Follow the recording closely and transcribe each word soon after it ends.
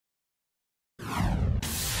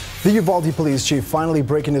The Uvalde police chief finally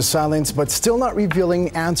breaking his silence, but still not revealing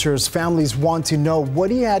answers families want to know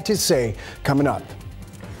what he had to say. Coming up.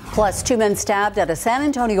 Plus, 2 men stabbed at a San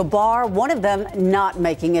Antonio bar, one of them not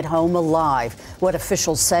making it home alive. What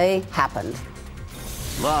officials say happened.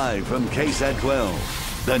 Live from KSAT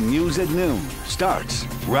 12, the news at noon starts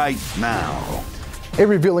right now. A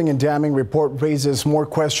revealing and damning report raises more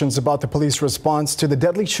questions about the police response to the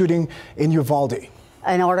deadly shooting in Uvalde.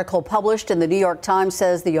 An article published in the New York Times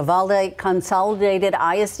says the Uvalde Consolidated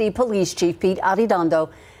ISD Police Chief Pete Arredondo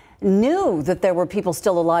knew that there were people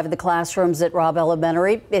still alive in the classrooms at Robb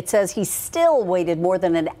Elementary. It says he still waited more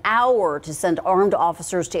than an hour to send armed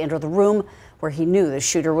officers to enter the room where he knew the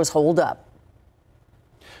shooter was holed up.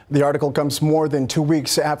 The article comes more than 2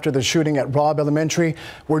 weeks after the shooting at Robb Elementary,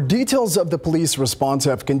 where details of the police response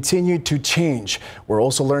have continued to change. We're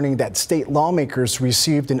also learning that state lawmakers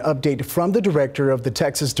received an update from the director of the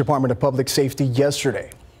Texas Department of Public Safety yesterday.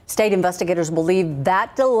 State investigators believe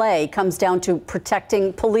that delay comes down to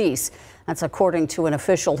protecting police. That's according to an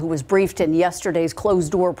official who was briefed in yesterday's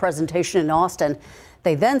closed-door presentation in Austin.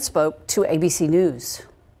 They then spoke to ABC News.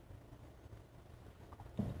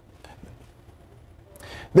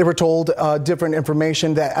 They were told different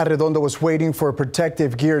information that Arredondo was waiting for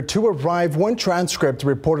protective gear to arrive. One transcript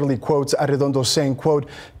reportedly quotes Arredondo saying, quote,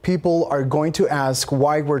 "People are going to ask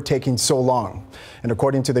why we're taking so long." And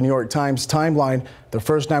according to the New York Times timeline, the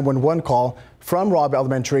first 911 call from Robb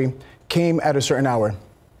Elementary came at a certain hour.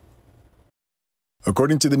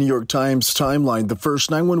 According to the New York Times timeline, the first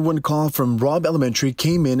 911 call from Robb Elementary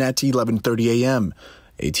came in at 11:30 a.m.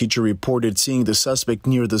 A teacher reported seeing the suspect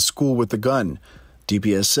near the school with a gun.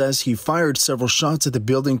 DPS says he fired several shots at the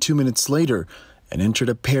building 2 minutes later and entered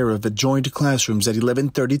a pair of adjoined classrooms at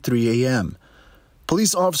 11:33 a.m.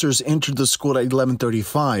 Police officers entered the school at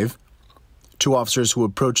 11:35. 2 officers who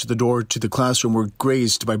approached the door to the classroom were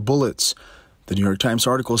grazed by bullets. The New York Times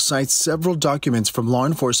article cites several documents from law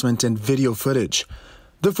enforcement and video footage.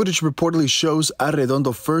 The footage reportedly shows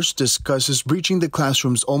Arredondo first discusses breaching the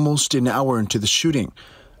classrooms almost an hour into the shooting,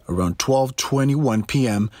 around 12:21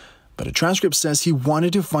 p.m., but a transcript says he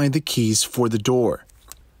wanted to find the keys for the door.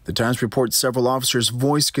 The Times reports several officers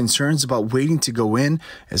voiced concerns about waiting to go in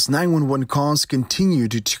as 911 calls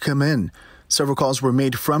continued to come in. Several calls were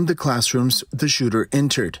made from the classrooms the shooter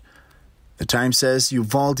entered. The Times says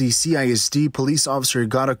Uvalde CISD police officer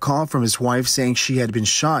got a call from his wife saying she had been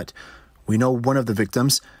shot. We know one of the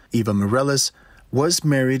victims, Eva Morales, was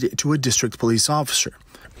married to a district police officer.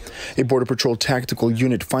 A Border Patrol tactical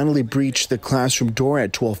unit finally breached the classroom door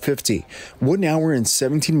at 12:50, 1 hour and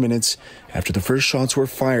 17 minutes after the first shots were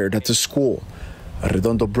fired at the school.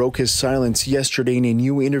 Arredondo broke his silence yesterday in a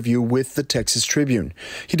new interview with the Texas Tribune.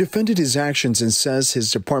 He defended his actions and says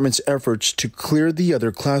his department's efforts to clear the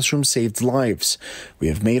other classroom saved lives. We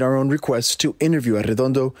have made our own requests to interview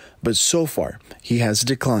Arredondo, but so far he has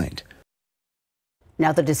declined.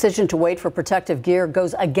 Now, the decision to wait for protective gear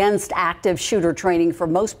goes against active shooter training for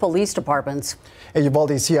most police departments. A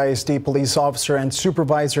Uvalde CISD police officer and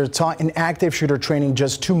supervisor taught in active shooter training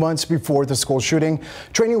just 2 months before the school shooting.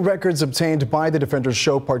 Training records obtained by the defenders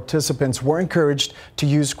show participants were encouraged to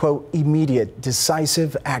use, quote, immediate,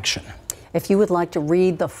 decisive action. If you would like to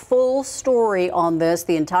read the full story on this,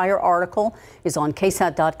 the entire article is on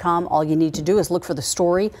KSAT.com. All you need to do is look for the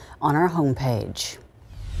story on our homepage.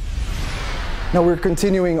 Now, we're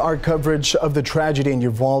continuing our coverage of the tragedy in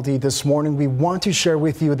Uvalde. This morning, we want to share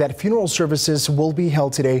with you that funeral services will be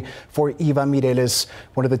held today for Eva Mireles,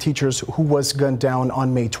 one of the teachers who was gunned down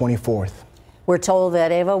on May 24th. We're told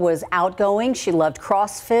that Eva was outgoing. She loved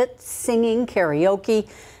CrossFit, singing, karaoke,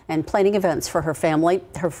 and planning events for her family.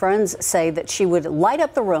 Her friends say that she would light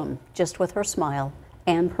up the room just with her smile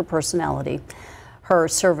and her personality. Her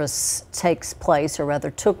service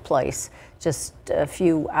took place just a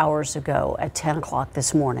few hours ago at 10 o'clock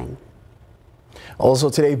this morning. Also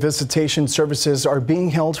today, visitation services are being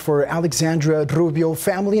held for Alexandra Rubio.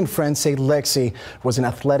 Family and friends say Lexi was an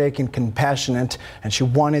athletic and compassionate, and she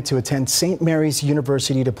wanted to attend St. Mary's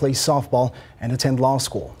University to play softball and attend law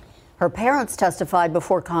school. Her parents testified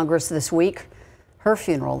before Congress this week. Her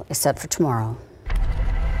funeral is set for tomorrow.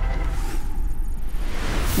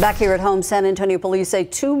 Back here at home, San Antonio police say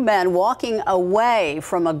 2 men walking away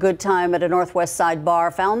from a good time at a Northwest Side bar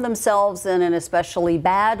found themselves in an especially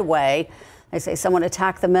bad way. They say someone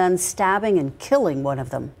attacked the men, stabbing and killing one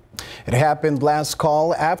of them. It happened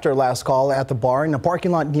after last call at the bar in a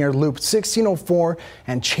parking lot near Loop 1604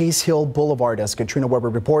 and Chase Hill Boulevard. As Katrina Weber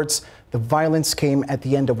reports, the violence came at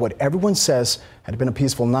the end of what everyone says had been a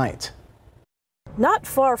peaceful night. Not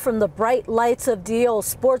far from the bright lights of DO's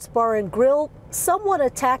Sports Bar and Grill, someone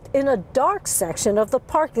attacked in a dark section of the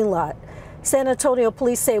parking lot. San Antonio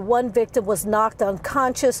police say one victim was knocked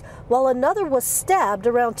unconscious while another was stabbed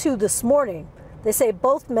around 2 this morning. They say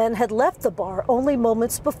both men had left the bar only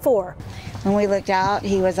moments before. When we looked out,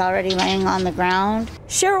 he was already laying on the ground.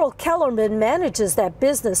 Cheryl Kellerman manages that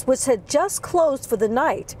business, which had just closed for the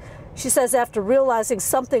night. She says after realizing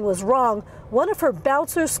something was wrong, one of her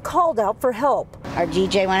bouncers called out for help. Our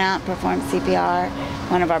DJ went out and performed CPR.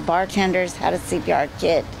 One of our bartenders had a CPR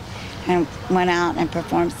kit and went out and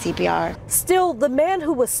performed CPR. Still, the man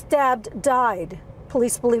who was stabbed died.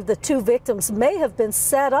 Police believe the two victims may have been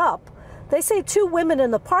set up. They say two women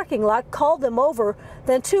in the parking lot called them over,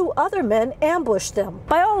 then two other men ambushed them.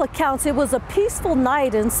 By all accounts, it was a peaceful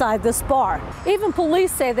night inside this bar. Even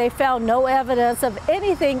police say they found no evidence of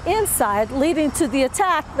anything inside leading to the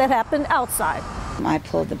attack that happened outside. I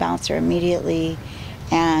pulled the bouncer immediately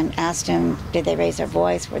and asked him, did they raise their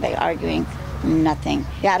voice? Were they arguing? Nothing.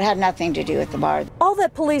 Yeah, it had nothing to do with the bar. All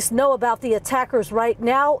that police know about the attackers right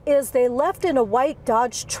now is they left in a white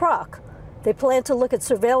Dodge truck. They plan to look at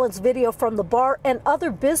surveillance video from the bar and other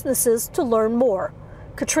businesses to learn more.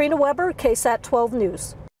 Katrina Weber, KSAT 12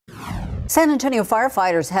 News. San Antonio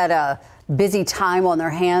firefighters had a busy time on their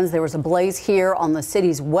hands. There was a blaze here on the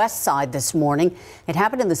city's west side this morning. It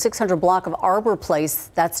happened in the 600 block of Arbor Place.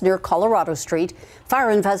 That's near Colorado Street. Fire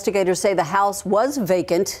investigators say the house was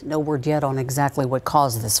vacant. No word yet on exactly what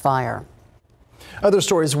caused this fire. Other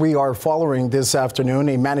stories we are following this afternoon.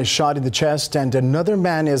 A man is shot in the chest and another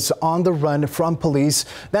man is on the run from police.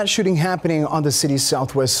 That shooting happening on the city's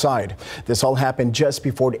southwest side. This all happened just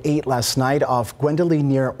before 8 last night off Gwendolyn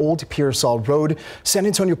near Old Pearsall Road. San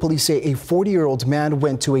Antonio police say a 40-year-old man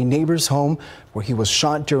went to a neighbor's home where he was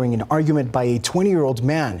shot during an argument by a 20-year-old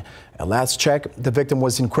man. At last check, the victim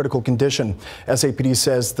was in critical condition. SAPD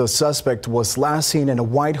says the suspect was last seen in a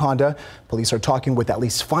white Honda. Police are talking with at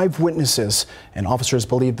least 5 witnesses, and officers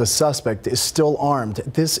believe the suspect is still armed.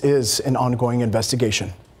 This is an ongoing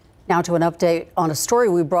investigation. Now to an update on a story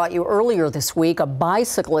we brought you earlier this week. A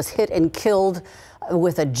bicyclist hit and killed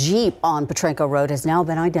with a Jeep on Petrenko Road has now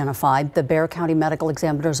been identified. The Bexar County Medical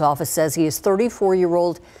Examiner's Office says he is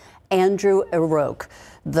 34-year-old Andrew Aroke.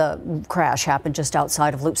 The crash happened just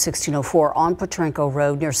outside of Loop 1604 on Petrenko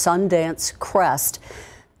Road near Sundance Crest.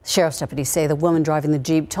 Sheriff's deputies say the woman driving the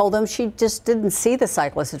Jeep told them she just didn't see the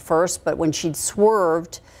cyclist at first, but when she'd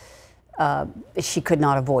swerved, she could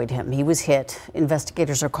not avoid him. He was hit.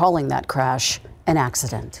 Investigators are calling that crash an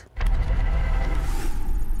accident.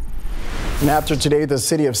 And after today, the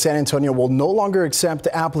city of San Antonio will no longer accept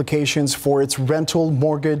applications for its rental,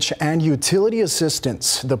 mortgage, and utility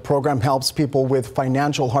assistance. The program helps people with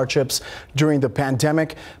financial hardships during the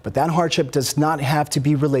pandemic, but that hardship does not have to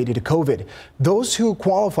be related to COVID. Those who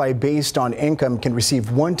qualify based on income can receive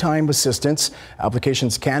one-time assistance.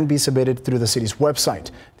 Applications can be submitted through the city's website.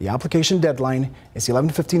 The application deadline is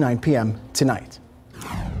 11:59 p.m. tonight.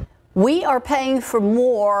 We are paying for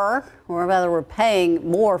more, or rather we're paying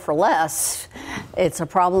more for less. It's a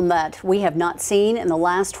problem that we have not seen in the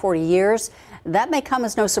last 40 years. That may come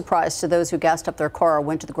as no surprise to those who gassed up their car or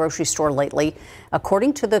went to the grocery store lately.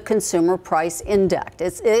 According to the Consumer Price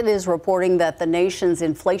Index, it is reporting that the nation's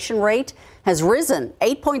inflation rate has risen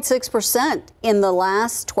 8.6% in the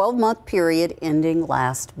last 12-month period ending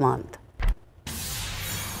last month.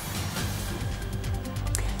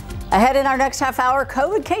 Ahead in our next half hour,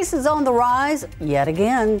 COVID cases on the rise yet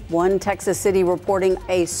again. One Texas city reporting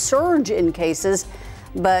a surge in cases.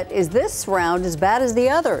 But is this round as bad as the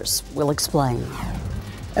others? We'll explain.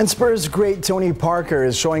 And Spurs great Tony Parker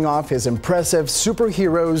is showing off his impressive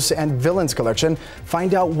superheroes and villains collection.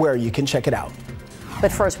 Find out where you can check it out.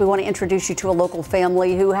 But first, we want to introduce you to a local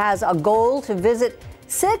family who has a goal to visit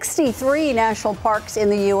 63 national parks in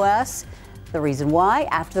the U.S. The reason why,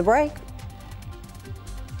 after the break.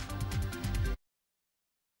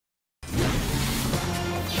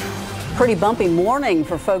 Pretty bumpy morning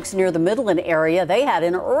for folks near the Midland area. They had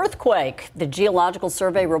an earthquake. The Geological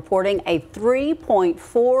Survey reporting a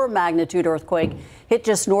 3.4 magnitude earthquake hit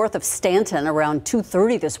just north of Stanton around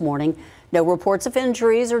 2:30 this morning. No reports of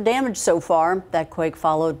injuries or damage so far. That quake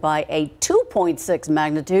followed by a 2.6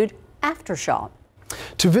 magnitude aftershock.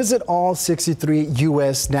 To visit all 63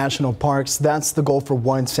 U.S. national parks, that's the goal for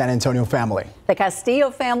one San Antonio family. The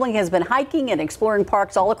Castillo family has been hiking and exploring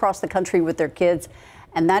parks all across the country with their kids.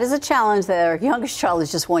 And that is a challenge. Their youngest child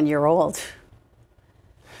is just 1 year old.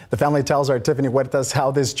 The family tells our Tiffany Huertas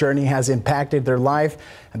how this journey has impacted their life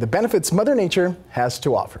and the benefits Mother Nature has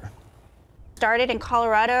to offer. Started in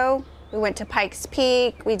Colorado. We went to Pikes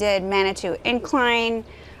Peak. We did Manitou Incline.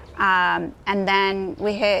 and then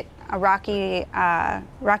we hit a Rocky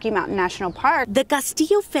Mountain National Park. The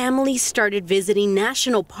Castillo family started visiting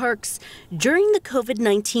national parks during the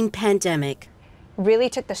COVID-19 pandemic. Really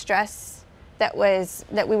took the stress that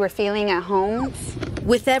we were feeling at home.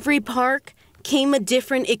 With every park came a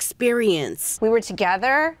different experience. We were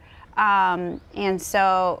together, and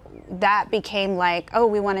so that became like, oh,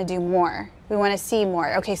 we want to do more. We want to see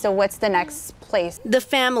more. Okay, so what's the next place? The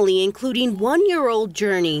family, including one-year-old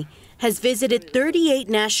Journey, has visited 38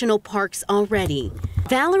 national parks already.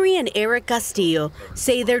 Valerie and Eric Castillo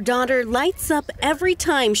say their daughter lights up every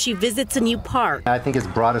time she visits a new park. I think it's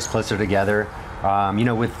brought us closer together,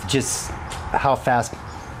 with just how fast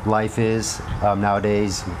life is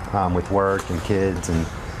nowadays, with work and kids and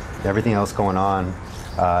everything else going on.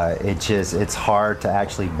 It's hard to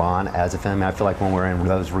actually bond as a family. I feel like when we're in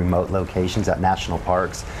those remote locations at national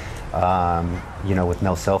parks, with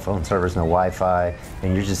no cell phone service, no Wi-Fi,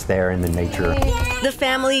 and you're just there in the nature. The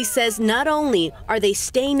family says not only are they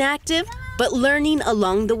staying active, but learning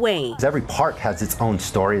along the way. Every park has its own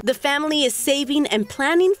story. The family is saving and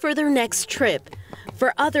planning for their next trip.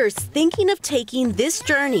 For others thinking of taking this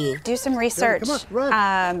journey, do some research,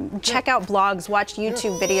 check out blogs, watch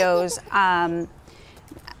YouTube videos,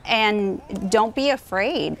 and don't be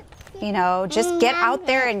afraid. Just get out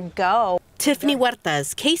there and go. Tiffany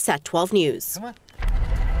Huertas, KSAT 12 News.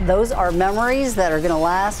 Those are memories that are going to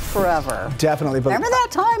last forever. Definitely. But remember that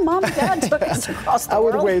time Mom and Dad took us across the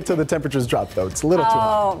world? I would wait till the temperatures drop, though. It's a little too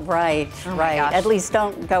hot. Oh, right. At least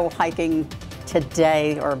don't go hiking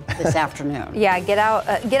today or this afternoon. Yeah, get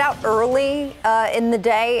out early in the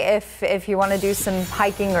day if you want to do some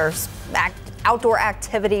hiking or outdoor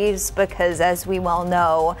activities, because as we well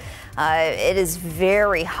know, it is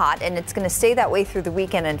very hot and it's going to stay that way through the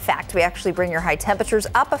weekend. In fact, we actually bring your high temperatures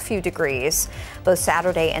up a few degrees both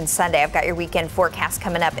Saturday and Sunday. I've got your weekend forecast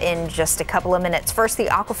coming up in just a couple of minutes. First, the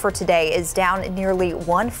aquifer today is down nearly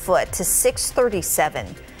 1 foot to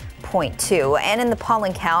 637.2. And in the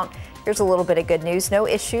pollen count, here's a little bit of good news. No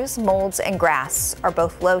issues. Molds and grass are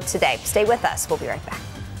both low today. Stay with us. We'll be right back.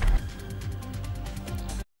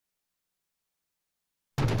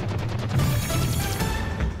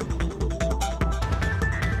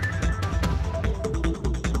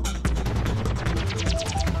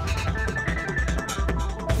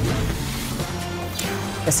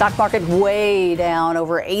 The stock market way down,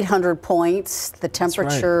 over 800 points. The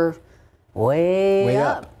temperature way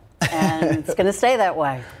up. And it's going to stay that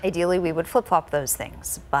way. Ideally, we would flip-flop those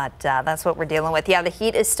things, but that's what we're dealing with. Yeah, the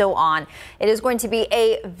heat is still on. It is going to be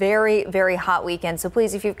a very, very hot weekend. So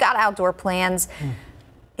please, if you've got outdoor plans,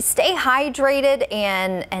 stay hydrated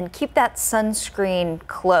and keep that sunscreen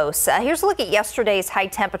close. Here's a look at yesterday's high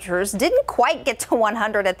temperatures. Didn't quite get to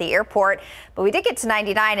 100 at the airport, but we did get to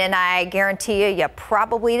 99, and I guarantee you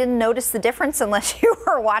probably didn't notice the difference unless you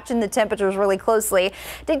were watching the temperatures really closely.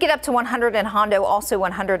 Did get up to 100 in Hondo, also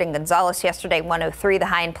 100 in Gonzales yesterday, 103 the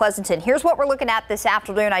high in Pleasanton. Here's what we're looking at this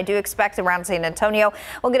afternoon. I do expect around San Antonio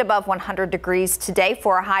we'll get above 100 degrees today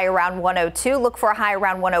for a high around 102. Look for a high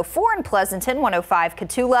around 104 in Pleasanton, 105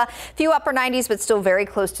 Cotulla. Few upper 90s, but still very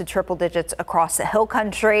close to triple digits across the hill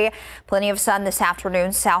country. Plenty of sun this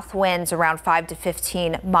afternoon. South winds around 5 to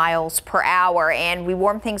 15 miles per hour, and we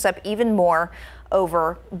warm things up even more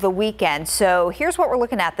over the weekend. So here's what we're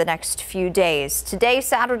looking at the next few days. Today,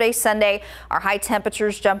 Saturday, Sunday, our high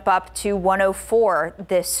temperatures jump up to 104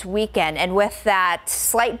 this weekend. And with that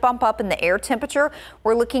slight bump up in the air temperature,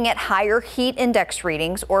 we're looking at higher heat index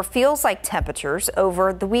readings, or feels like temperatures,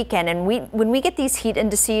 over the weekend. And when we get these heat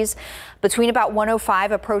indices between about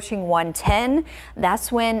 105 approaching 110,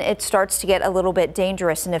 that's when it starts to get a little bit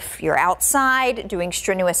dangerous. And if you're outside doing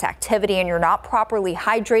strenuous activity and you're not properly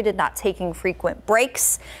hydrated, not taking frequent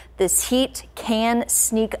breaks, this heat can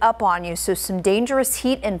sneak up on you. So some dangerous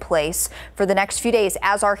heat in place for the next few days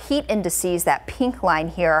as our heat indices, that pink line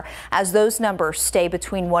here, as those numbers stay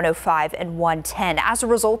between 105 and 110. As a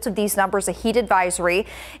result of these numbers, a heat advisory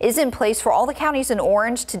is in place for all the counties in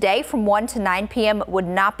orange today from 1 to 9 p.m. Would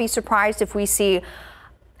not be surprised if we see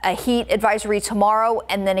a heat advisory tomorrow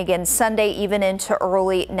and then again Sunday, even into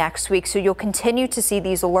early next week. So you'll continue to see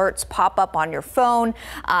these alerts pop up on your phone,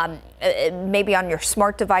 maybe on your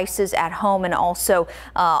smart devices at home, and also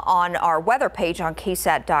on our weather page on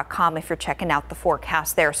KSAT.com if you're checking out the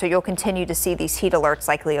forecast there. So you'll continue to see these heat alerts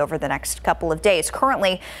likely over the next couple of days.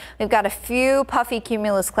 Currently, we've got a few puffy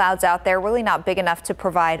cumulus clouds out there, really not big enough to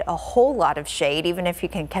provide a whole lot of shade, even if you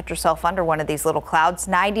can catch yourself under one of these little clouds.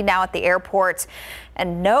 90 now at the airport.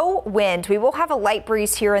 And no wind. We will have a light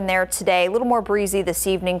breeze here and there today, a little more breezy this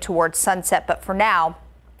evening towards sunset, but for now,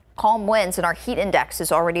 calm winds, and our heat index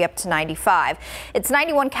is already up to 95. It's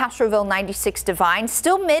 91 Castroville, 96 Devine,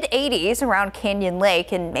 still mid 80s around Canyon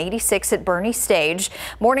Lake, and 86 at Bernie Stage.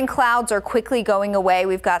 Morning clouds are quickly going away.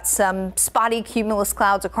 We've got some spotty cumulus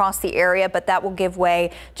clouds across the area, but that will give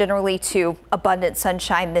way generally to abundant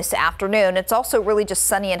sunshine this afternoon. It's also really just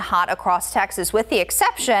sunny and hot across Texas, with the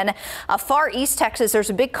exception of far east Texas. There's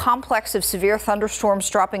a big complex of severe thunderstorms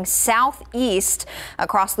dropping southeast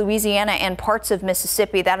across Louisiana and parts of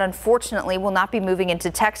Mississippi. That unfortunately will not be moving into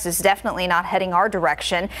Texas, definitely not heading our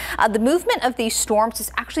direction. The movement of these storms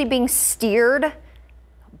is actually being steered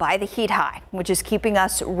by the heat high, which is keeping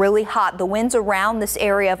us really hot. The winds around this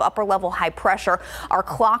area of upper level high pressure are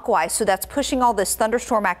clockwise, so that's pushing all this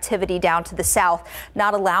thunderstorm activity down to the south,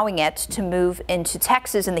 not allowing it to move into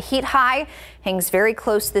Texas. And the heat high hangs very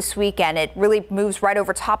close this weekend. It really moves right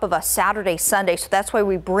over top of us Saturday, Sunday, so that's why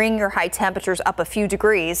we bring your high temperatures up a few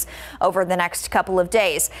degrees over the next couple of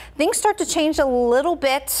days. Things start to change a little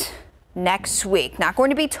bit next week. Not going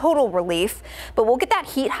to be total relief, but we'll get that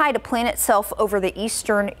heat high to plan itself over the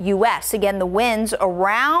eastern U.S. Again, the winds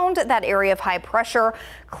around that area of high pressure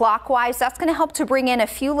clockwise, that's going to help to bring in a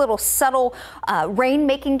few little subtle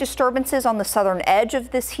rain-making disturbances on the southern edge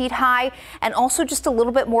of this heat high, and also just a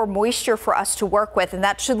little bit more moisture for us to work with, and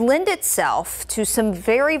that should lend itself to some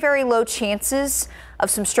very, very low chances of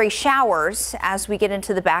some stray showers as we get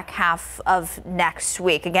into the back half of next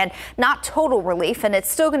week. Again, not total relief, and it's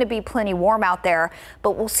still going to be plenty warm out there,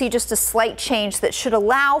 but we'll see just a slight change that should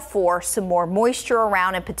allow for some more moisture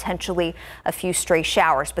around and potentially a few stray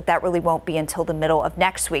showers, but that really won't be until the middle of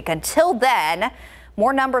next week. Until then,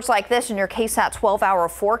 more numbers like this in your KSAT 12-hour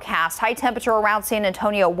forecast. High temperature around San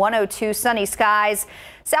Antonio, 102, sunny skies.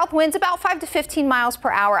 South winds about 5 to 15 miles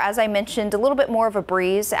per hour. As I mentioned, a little bit more of a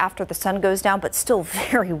breeze after the sun goes down, but still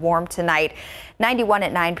very warm tonight. 91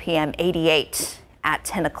 at 9 p.m., 88 at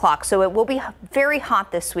 10 o'clock. So it will be very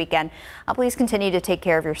hot this weekend. Please continue to take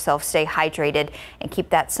care of yourself, stay hydrated, and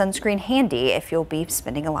keep that sunscreen handy if you'll be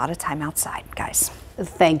spending a lot of time outside, guys.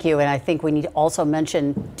 Thank you. And I think we need to also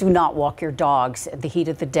mention, do not walk your dogs at the heat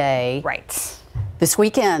of the day. Right. This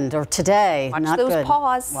weekend or today. Watch not those good.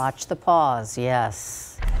 paws. Watch the paws,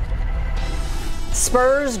 yes.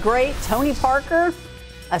 Spurs great Tony Parker,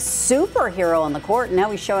 a superhero on the court. And now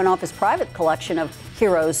he's showing off his private collection of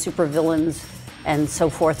heroes, supervillains, and so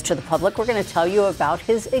forth to the public. We're going to tell you about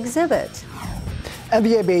his exhibit.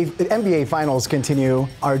 NBA Finals continue.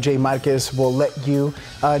 RJ Marquez will let you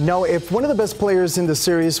know if one of the best players in the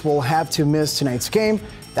series will have to miss tonight's game.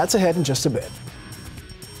 That's ahead in just a bit.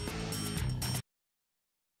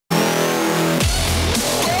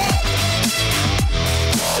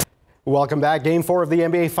 Welcome back. Game 4 of the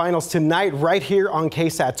NBA Finals tonight right here on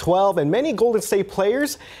KSAT 12, and many Golden State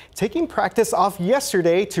players taking practice off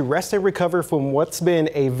yesterday to rest and recover from what's been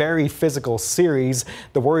a very physical series.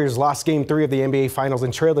 The Warriors lost Game 3 of the NBA Finals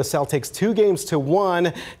and trailed the Celtics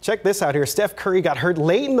 2-1. Check this out here. Steph Curry got hurt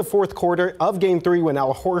late in the fourth quarter of Game 3 when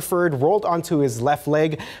Al Horford rolled onto his left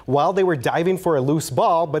leg while they were diving for a loose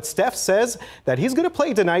ball, but Steph says that he's going to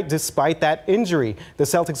play tonight despite that injury. The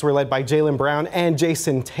Celtics were led by Jaylen Brown and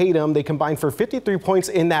Jason Tatum. They combined for 53 points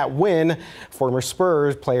in that win. Former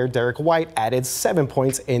Spurs player Derek White added 7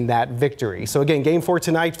 points in that victory. So again, Game 4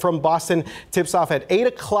 tonight from Boston tips off at 8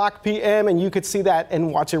 o'clock p.m. and you could see that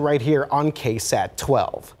and watch it right here on KSAT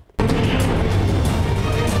 12.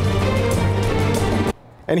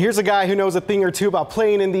 And here's a guy who knows a thing or two about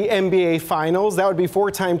playing in the NBA Finals. That would be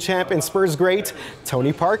four-time champ and Spurs great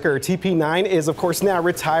Tony Parker. TP9 is, of course, now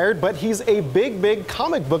retired, but he's a big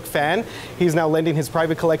comic book fan. He's now lending his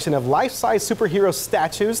private collection of life-size superhero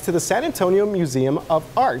statues to the San Antonio Museum of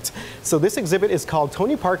Art. So this exhibit is called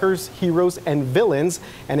Tony Parker's Heroes and Villains,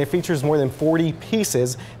 and it features more than 40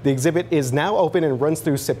 pieces. The exhibit is now open and runs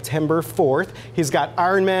through September 4th. He's got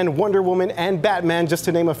Iron Man, Wonder Woman, and Batman, just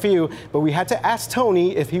to name a few, but we had to ask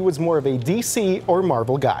Tony if he was more of a DC or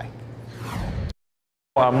Marvel guy.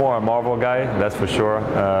 I'm more a Marvel guy, that's for sure.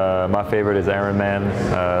 My favorite is Iron Man.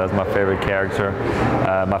 That's my favorite character.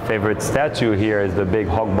 My favorite statue here is the big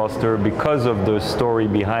Hulkbuster because of the story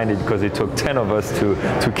behind it, because it took 10 of us to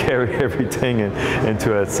carry everything and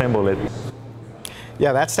to assemble it.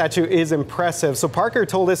 Yeah, that statue is impressive. So Parker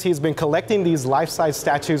told us he's been collecting these life-size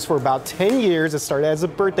statues for about 10 years. It started as a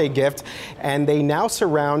birthday gift, and they now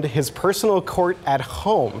surround his personal court at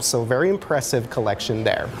home. So very impressive collection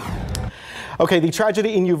there. Okay, the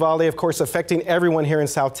tragedy in Uvalde, of course, affecting everyone here in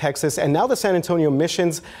South Texas, and now the San Antonio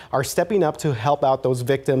Missions are stepping up to help out those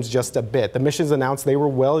victims just a bit. The Missions announced they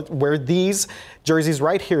will wear these jerseys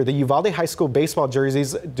right here, the Uvalde High School baseball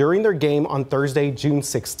jerseys, during their game on Thursday, June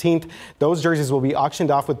 16th. Those jerseys will be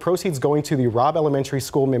auctioned off with proceeds going to the Robb Elementary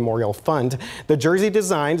School Memorial Fund. The jersey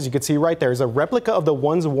design, as you can see right there, is a replica of the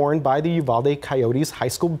ones worn by the Uvalde Coyotes high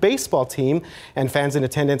school baseball team, and fans in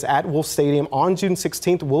attendance at Wolf Stadium on June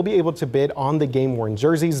 16th will be able to bid on the game-worn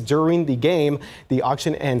jerseys during the game. The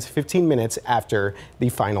auction ends 15 minutes after the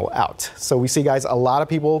final out. So we see, guys, a lot of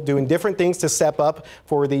people doing different things to step up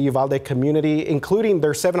for the Uvalde community, including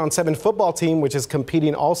their 7-on-7 football team, which is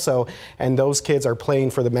competing also. And those kids are playing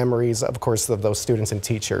for the memories, of course, of those students and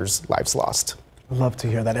teachers' lives lost. Love to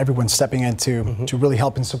hear that everyone's stepping in to really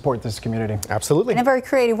help and support this community. Absolutely. In a very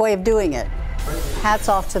creative way of doing it. Hats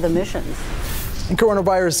off to the Missions. And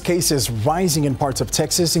coronavirus cases rising in parts of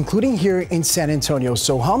Texas, including here in San Antonio.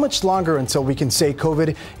 So how much longer until we can say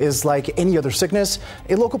COVID is like any other sickness?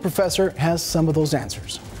 A local professor has some of those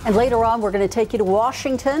answers. And later on, we're going to take you to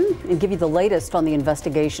Washington and give you the latest on the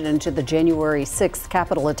investigation into the January 6th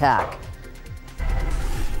Capitol attack.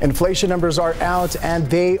 Inflation numbers are out and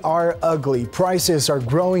they are ugly. Prices are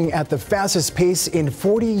growing at the fastest pace in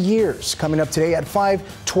 40 years. Coming up today at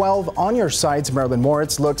 5:12 on your sides, Marilyn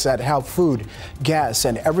Moritz looks at how food, gas,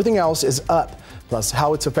 and everything else is up, plus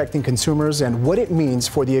how it's affecting consumers and what it means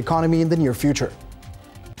for the economy in the near future.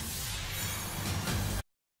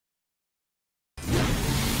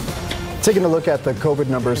 Taking a look at the COVID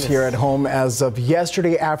numbers here at home as of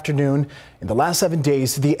yesterday afternoon. In the last 7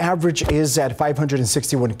 days, the average is at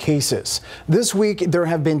 561 cases. This week, there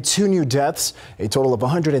have been 2 new deaths. A total of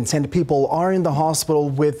 110 people are in the hospital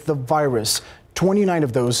with the virus. 29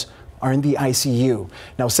 of those are in the ICU.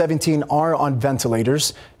 Now, 17 are on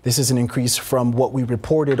ventilators. This is an increase from what we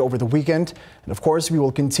reported over the weekend. And of course, we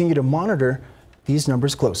will continue to monitor these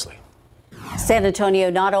numbers closely. San Antonio,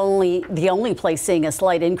 not only the only place seeing a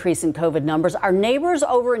slight increase in COVID numbers, our neighbors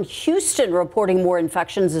over in Houston reporting more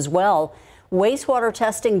infections as well. Wastewater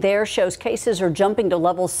testing there shows cases are jumping to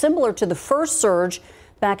levels similar to the first surge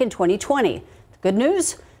back in 2020. The good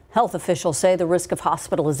news, health officials say the risk of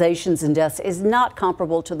hospitalizations and deaths is not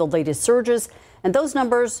comparable to the latest surges, and those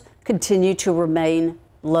numbers continue to remain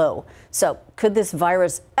low. So could this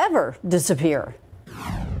virus ever disappear?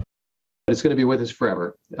 It's going to be with us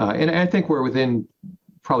forever. And I think we're within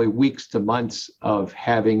probably weeks to months of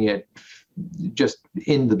having it just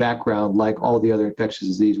in the background like all the other infectious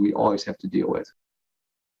disease we always have to deal with.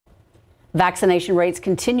 Vaccination rates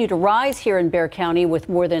continue to rise here in Bexar County, with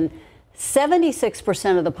more than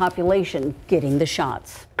 76% of the population getting the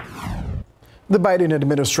shots. The Biden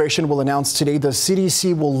administration will announce today the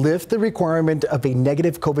CDC will lift the requirement of a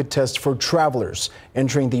negative COVID test for travelers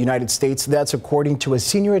entering the United States. That's according to a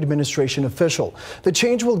senior administration official. The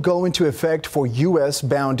change will go into effect for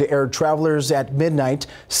U.S.-bound air travelers at midnight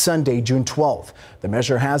Sunday, June 12th. The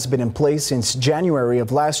measure has been in place since January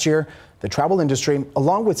of last year. The travel industry,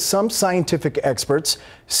 along with some scientific experts,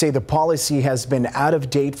 say the policy has been out of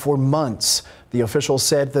date for months. The official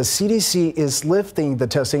said the CDC is lifting the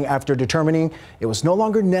testing after determining it was no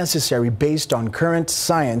longer necessary based on current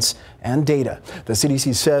science and data. The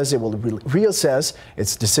CDC says it will reassess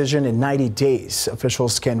its decision in 90 days.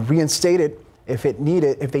 Officials can reinstate it if they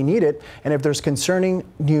need it, and if there's concerning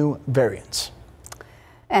new variants.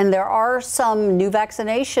 And there are some new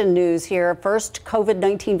vaccination news here. First,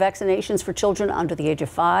 COVID-19 vaccinations for children under the age of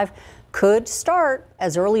 5 could start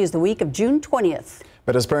as early as the week of June 20th.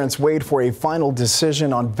 But as parents wait for a final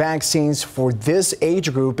decision on vaccines for this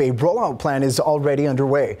age group, a rollout plan is already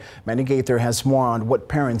underway. Manny Gaither has more on what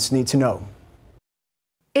parents need to know.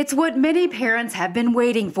 It's what many parents have been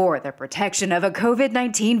waiting for, the protection of a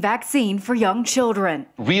COVID-19 vaccine for young children.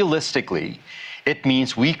 Realistically, it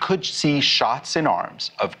means we could see shots in arms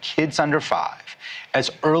of kids under 5 as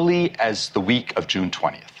early as the week of June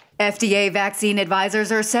 20th. FDA vaccine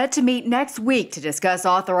advisors are set to meet next week to discuss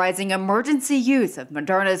authorizing emergency use of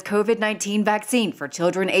Moderna's COVID-19 vaccine for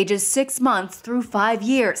children ages 6 months through 5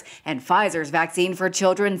 years and Pfizer's vaccine for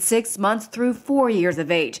children 6 months through 4 years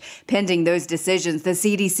of age. Pending those decisions, the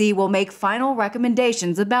CDC will make final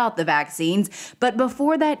recommendations about the vaccines. But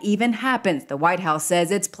before that even happens, the White House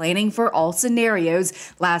says it's planning for all scenarios.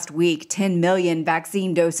 Last week, 10 million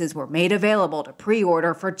vaccine doses were made available to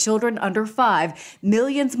pre-order for children under 5.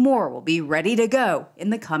 Millions more will be ready to go in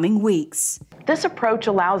the coming weeks. This approach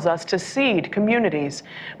allows us to seed communities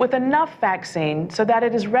with enough vaccine so that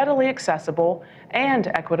it is readily accessible and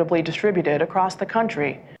equitably distributed across the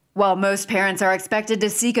country. While most parents are expected to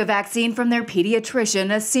seek a vaccine from their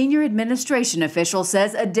pediatrician, a senior administration official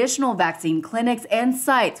says additional vaccine clinics and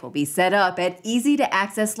sites will be set up at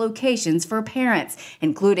easy-to-access locations for parents,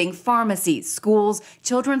 including pharmacies, schools,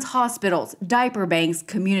 children's hospitals, diaper banks,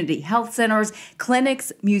 community health centers,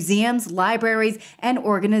 clinics, museums, libraries, and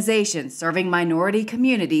organizations serving minority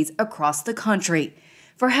communities across the country.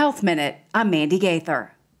 For Health Minute, I'm Mandy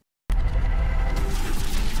Gaither.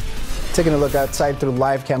 Taking a look outside through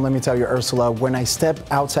live cam, let me tell you, Ursula, when I step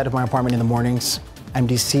outside of my apartment in the mornings, I'm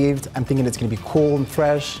deceived. I'm thinking it's going to be cool and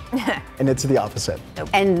fresh, and it's the opposite.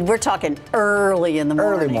 And we're talking early in the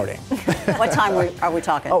morning. Early morning. What time are we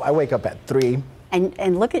talking? Oh, I wake up at 3.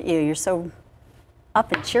 And look at you. You're so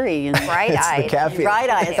up and cheery and bright-eyed. It's the caffeine.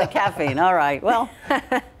 Bright-eyed. It's the caffeine. All right. Well.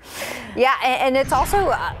 Yeah, and it's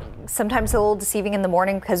also sometimes a little deceiving in the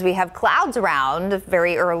morning because we have clouds around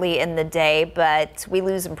very early in the day, but we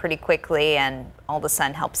lose them pretty quickly, and all the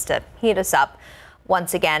sun helps to heat us up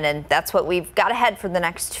once again, and that's what we've got ahead for the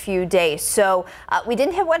next few days. So we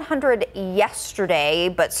didn't hit 100 yesterday,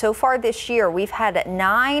 but so far this year we've had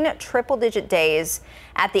 9 triple-digit days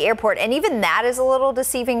at the airport, and even that is a little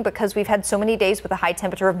deceiving because we've had so many days with a high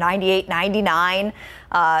temperature of 98, 99.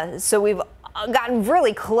 So we've gotten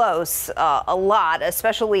really close a lot,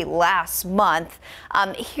 especially last month.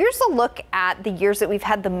 Here's a look at the years that we've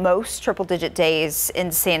had the most triple-digit days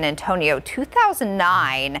in San Antonio.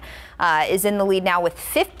 2009 is in the lead now with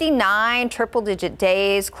 59 triple-digit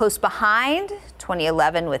days. Close behind,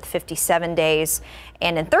 2011 with 57 days.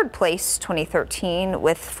 And in third place, 2013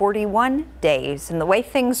 with 41 days. And the way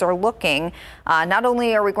things are looking, not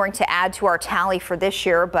only are we going to add to our tally for this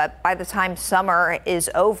year, but by the time summer is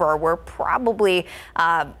over, we're probably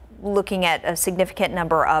looking at a significant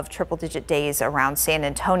number of triple-digit days around San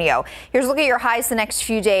Antonio. Here's a look at your highs the next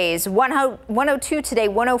few days. 102 today,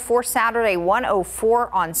 104 Saturday,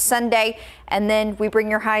 104 on Sunday. And then we bring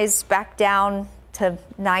your highs back down to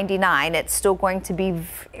 99. It's still going to be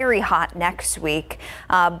very hot next week,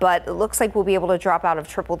 but it looks like we'll be able to drop out of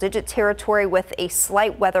triple-digit territory with a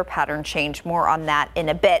slight weather pattern change. More on that in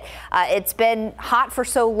a bit. It's been hot for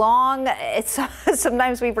so long,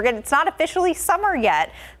 sometimes we forget it's not officially summer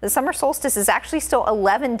yet. The summer solstice is actually still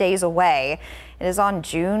 11 days away. It is on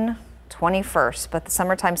June 21st, but the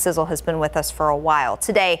summertime sizzle has been with us for a while.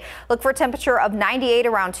 Today, look for a temperature of 98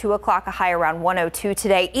 around 2 o'clock, a high around 102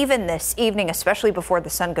 today. Even this evening, especially before the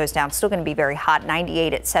sun goes down, still going to be very hot.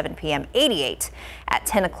 98 at 7 p.m., 88 at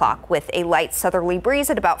 10 o'clock with a light southerly breeze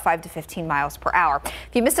at about 5 to 15 miles per hour.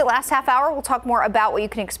 If you missed it last half hour, we'll talk more about what you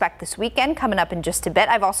can expect this weekend coming up in just a bit.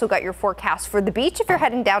 I've also got your forecast for the beach if you're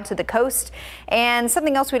heading down to the coast, and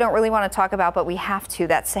something else we don't really want to talk about, but we have to,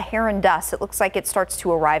 that Saharan dust. It looks like it starts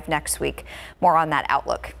to arrive next week. More on that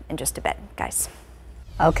outlook in just a bit, guys.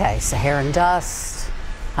 Okay, Saharan dust,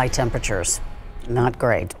 high temperatures, not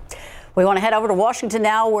great. We want to head over to Washington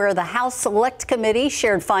now, where the House Select Committee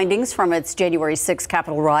shared findings from its January 6th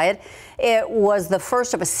Capitol riot. It was the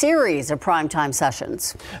first of a series of primetime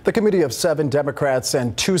sessions. The committee of 7 Democrats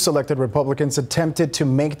and 2 selected Republicans attempted to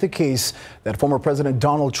make the case that former President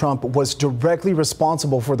Donald Trump was directly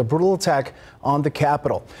responsible for the brutal attack on the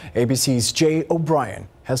Capitol. ABC's Jay O'Brien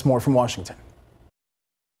has more from Washington.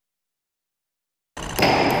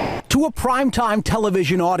 To a primetime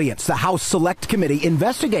television audience, the House Select Committee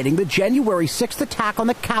investigating the January 6th attack on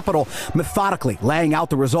the Capitol, methodically laying out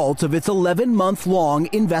the results of its 11-month-long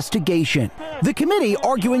investigation. The committee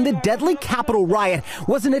arguing the deadly Capitol riot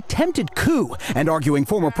was an attempted coup and arguing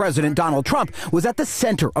former President Donald Trump was at the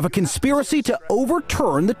center of a conspiracy to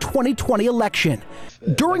overturn the 2020 election.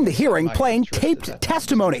 During the hearing, playing taped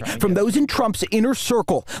testimony from those in Trump's inner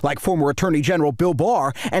circle, like former Attorney General Bill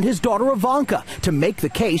Barr and his daughter Ivanka, to make the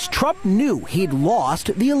case Trump knew he'd lost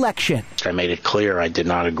the election. I made it clear I did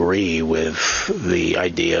not agree with the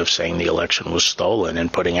idea of saying the election was stolen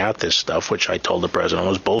and putting out this stuff, which I told the president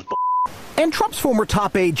was bull. And Trump's former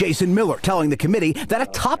top aide Jason Miller telling the committee that a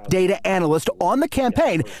top data analyst on the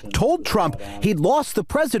campaign told Trump he'd lost the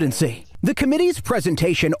presidency. The committee's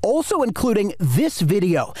presentation also including this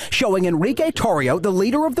video showing Enrique Tarrio, the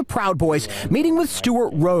leader of the Proud Boys, meeting with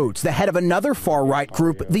Stuart Rhodes, the head of another far-right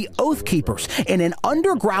group, the Oath Keepers, in an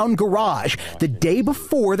underground garage the day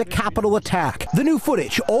before the Capitol attack. The new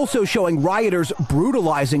footage also showing rioters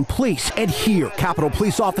brutalizing police. And here, Capitol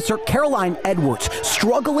Police Officer Caroline Edwards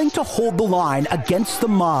struggling to hold the line against the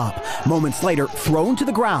mob. Moments later, thrown to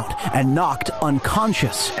the ground and knocked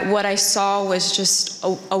unconscious. What I saw was just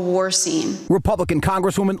a war scene. Republican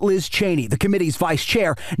Congresswoman Liz Cheney, the committee's vice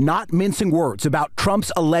chair, not mincing words about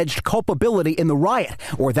Trump's alleged culpability in the riot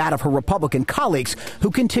or that of her Republican colleagues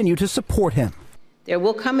who continue to support him. There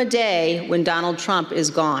will come a day when Donald Trump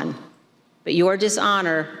is gone, but your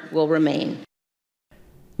dishonor will remain.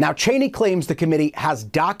 Now, Cheney claims the committee has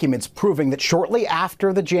documents proving that shortly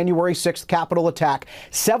after the January 6th Capitol attack,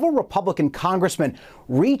 several Republican congressmen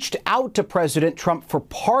reached out to President Trump for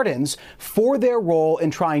pardons for their role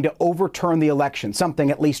in trying to overturn the election,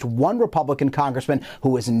 something at least one Republican congressman who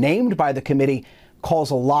was named by the committee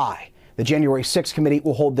calls a lie. The January 6th committee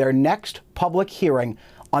will hold their next public hearing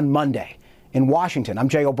on Monday. In Washington, I'm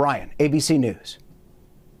Jay O'Brien, ABC News.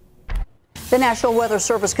 The National Weather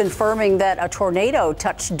Service confirming that a tornado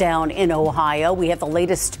touched down in Ohio. We have the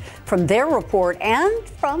latest from their report and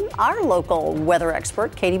from our local weather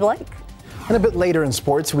expert, Katie Blake. And a bit later in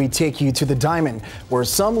sports, we take you to the Diamond, where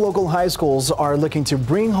some local high schools are looking to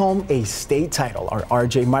bring home a state title. Our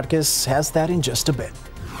RJ Marquez has that in just a bit.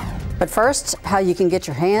 But first, how you can get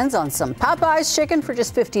your hands on some Popeye's chicken for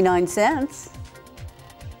just 59 cents.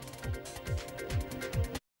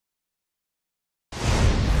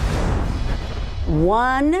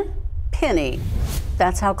 $1 penny.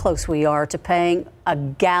 That's how close we are to paying a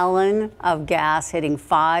gallon of gas hitting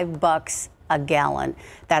 $5 a gallon.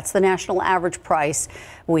 That's the national average price.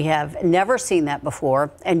 We have never seen that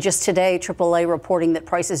before. And just today, AAA reporting that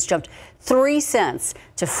prices jumped 3 cents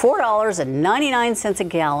to $4.99 a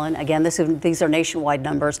gallon. Again, these are nationwide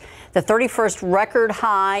numbers. The 31st record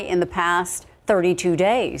high in the past 32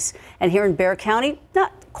 days. And here in Bexar County,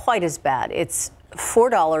 not quite as bad. It's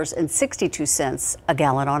 $4.62 a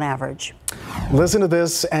gallon on average. Listen to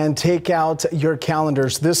this and take out your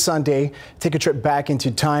calendars. This Sunday, take a trip back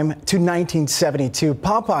into time to 1972.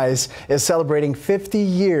 Popeyes is celebrating 50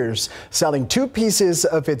 years, selling 2 pieces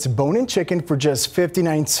of its bone-in chicken for just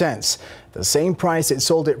 59 cents, the same price it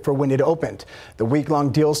sold it for when it opened. The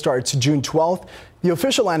week-long deal starts June 12th, the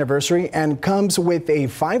official anniversary, and comes with a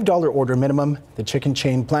 $5 order minimum. The chicken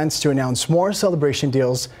chain plans to announce more celebration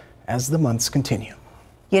deals as the months continue.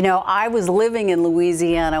 You know, I was living in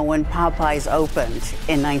Louisiana when Popeyes opened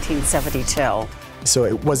in 1972.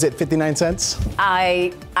 So was it 59 cents?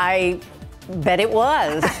 I bet it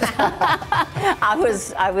was.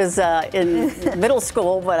 I was in middle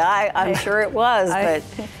school, but I'm sure it was. But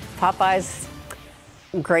Popeyes,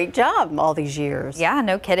 great job all these years. Yeah,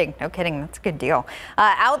 no kidding. No kidding. That's a good deal.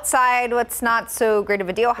 Outside, what's not so great of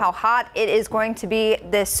a deal, how hot it is going to be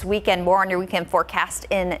this weekend. More on your weekend forecast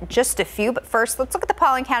in just a few. But first, let's look at the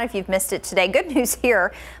pollen count if you've missed it today. Good news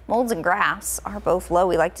here. Molds and grass are both low.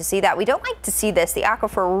 We like to see that. We don't like to see this. The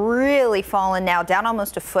aquifer really fallen now, down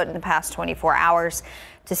almost a foot in the past 24 hours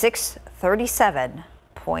to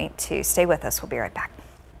 637.2. Stay with us. We'll be right back.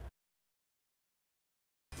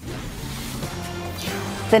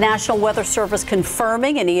 The National Weather Service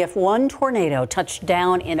confirming an EF1 tornado touched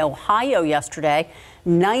down in Ohio yesterday.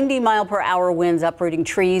 90-mile-per-hour winds uprooting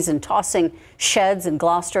trees and tossing sheds in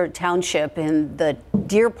Gloucester Township in the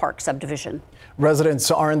Deer Park subdivision. Residents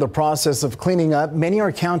are in the process of cleaning up. Many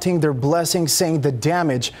are counting their blessings, saying the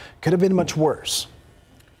damage could have been much worse.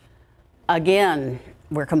 Again,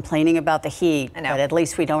 we're complaining about the heat, but at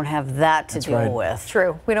least we don't have that to deal with.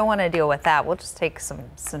 True. We don't want to deal with that. We'll just take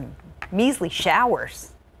some measly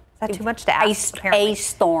showers. Is that too much to ask? A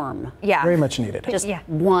storm. Yeah. Very much needed. Just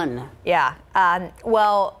one. Yeah.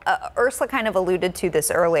 Ursula kind of alluded to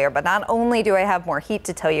this earlier, but not only do I have more heat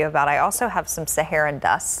to tell you about, I also have some Saharan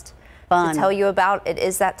dust to tell you about. It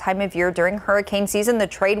is that time of year during hurricane season. The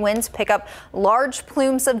trade winds pick up large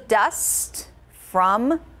plumes of dust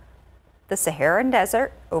from the Saharan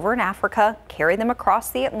desert over in Africa, carry them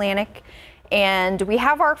across the Atlantic. And we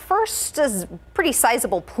have our first pretty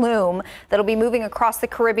sizable plume that'll be moving across the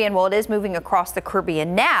Caribbean. Well, it is moving across the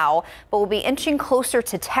Caribbean now, but we'll be inching closer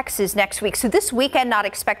to Texas next week. So this weekend, not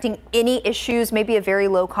expecting any issues, maybe a very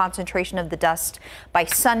low concentration of the dust by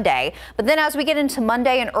Sunday. But then as we get into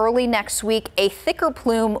Monday and early next week, a thicker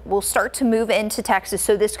plume will start to move into Texas.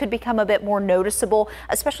 So this could become a bit more noticeable,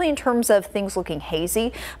 especially in terms of things looking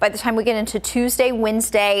hazy by the time we get into Tuesday,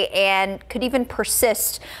 Wednesday, and could even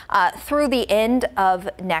persist through the end of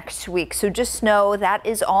next week. So just know that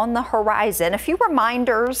is on the horizon. A few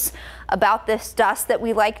reminders about this dust that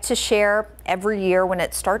we like to share every year when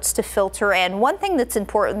it starts to filter. And one thing that's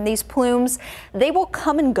important, these plumes, they will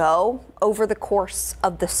come and go over the course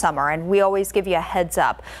of the summer. And we always give you a heads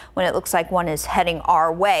up when it looks like one is heading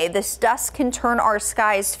our way. This dust can turn our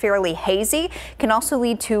skies fairly hazy, can also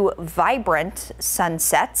lead to vibrant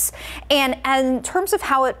sunsets. And in terms of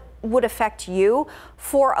how it would affect you,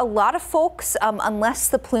 for a lot of folks, unless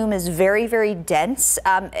the plume is very, very dense,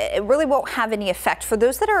 it really won't have any effect. For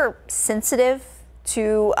those that are sensitive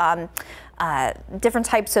to different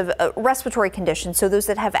types of respiratory conditions, so those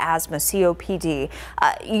that have asthma, COPD,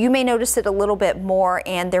 you may notice it a little bit more,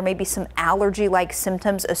 and there may be some allergy-like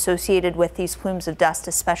symptoms associated with these plumes of dust,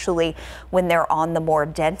 especially when they're on the more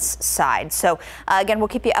dense side. So again, we'll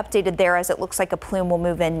keep you updated there, as it looks like a plume will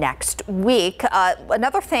move in next week.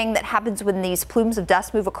 Another thing that happens when these plumes of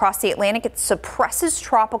dust move across the Atlantic, it suppresses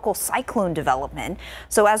tropical cyclone development.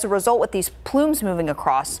 So as a result, with these plumes moving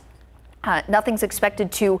across, nothing's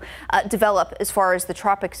expected to develop as far as the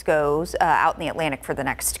tropics goes out in the Atlantic for the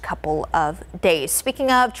next couple of days.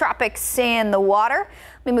 Speaking of tropics and the water,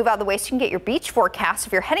 let me move out of the way so you can get your beach forecast.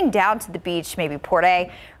 If you're heading down to the beach, maybe Port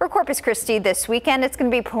A or Corpus Christi this weekend, it's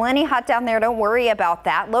going to be plenty hot down there. Don't worry about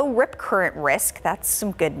that. Low rip current risk. That's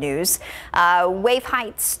some good news. Wave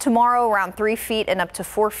heights tomorrow around 3 feet and up to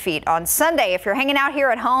 4 feet on Sunday. If you're hanging out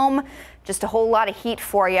here at home, just a whole lot of heat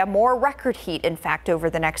for you. More record heat, in fact, over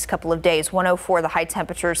the next couple of days. 104 the high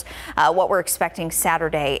temperatures, what we're expecting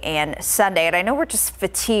Saturday and Sunday. And I know we're just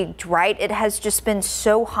fatigued, right? It has just been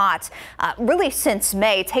so hot, really since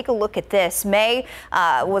May. Take a look at this. May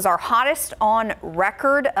was our hottest on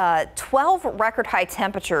record. 12 record high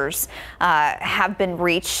temperatures have been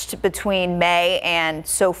reached between May and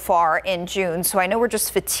so far in June. So I know we're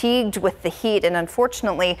just fatigued with the heat, and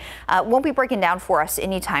unfortunately won't be breaking down for us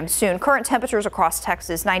anytime soon. Current temperatures across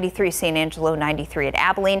Texas: 93 San Angelo, 93 at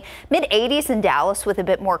Abilene, mid-80s in Dallas with a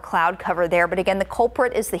bit more cloud cover there. But again, the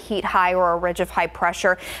culprit is the heat high, or a ridge of high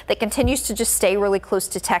pressure that continues to just stay really close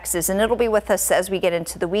to Texas, and it'll be with us as we get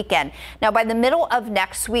into the weekend. Now, by the middle of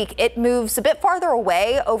next week, it moves a bit farther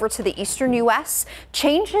away over to the eastern U.S.,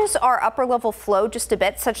 changes our upper level flow just a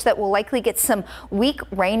bit, such that we'll likely get some weak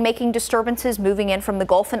rain-making disturbances moving in from the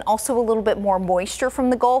Gulf, and also a little bit more moisture from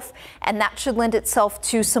the Gulf, and that should lend itself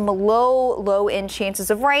to some low end chances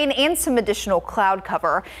of rain and some additional cloud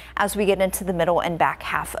cover as we get into the middle and back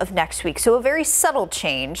half of next week. So a very subtle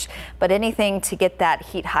change, but anything to get that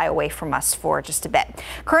heat high away from us for just a bit.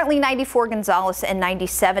 Currently 94 Gonzales and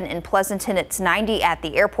 97 in Pleasanton. It's 90 at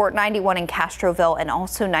the airport, 91 in Castroville, and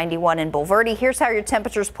also 91 in Bulverde. Here's how your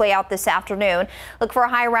temperatures play out this afternoon. Look for a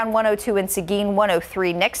high around 102 in Seguin,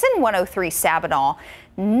 103 Nixon, 103 Sabinal,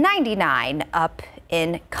 99 up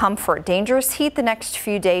in Comfort. Dangerous heat the next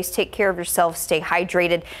few days. Take care of yourselves. Stay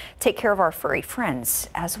hydrated. Take care of our furry friends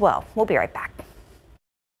as well. We'll be right back.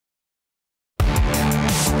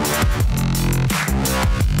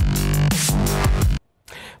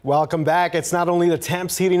 Welcome back. It's not only the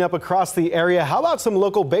temps heating up across the area. How about some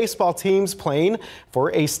local baseball teams playing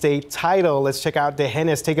for a state title? Let's check out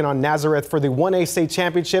D'Hanis taking on Nazareth for the 1A state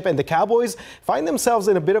championship, and the Cowboys find themselves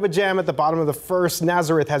in a bit of a jam at the bottom of the first.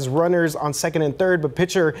 Nazareth has runners on second and third, but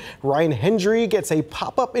pitcher Ryan Hendry gets a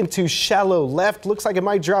pop-up into shallow left. Looks like it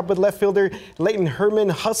might drop, but left fielder Leighton Herman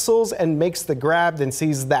hustles and makes the grab, then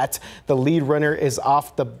sees that the lead runner is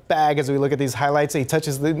off the bag. As we look at these highlights, he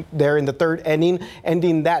touches there in the third inning,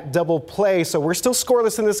 ending that double play. So we're still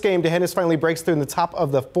scoreless in this game. D'Hanis finally breaks through in the top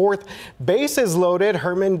of the fourth. Bases loaded.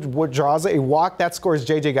 Herman draws a walk. That scores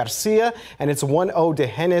J.J. Garcia, and it's 1-0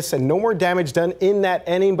 D'Hanis, and no more damage done in that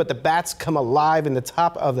inning, but the bats come alive in the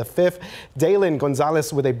top of the fifth. Dalen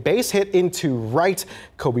Gonzalez with a base hit into right.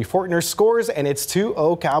 Kobe Fortner scores, and it's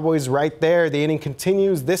 2-0 Cowboys right there. The inning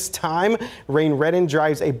continues this time. Rain Redden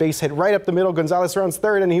drives a base hit right up the middle. Gonzalez rounds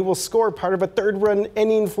third, and he will score part of a third-run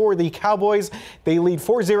inning for the Cowboys. They lead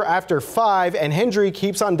 4-0 after 5, and Hendry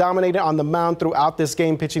keeps on dominating on the mound throughout this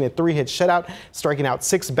game, pitching a 3-hit shutout, striking out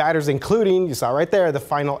 6 batters, including, you saw right there, the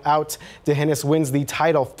final out. D'Hanis wins the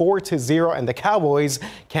title 4-0, and the Cowboys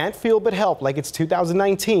can't feel but help like it's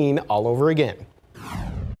 2019 all over again.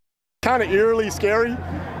 Kind of eerily scary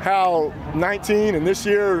how 19 and this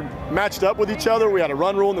year matched up with each other. We had a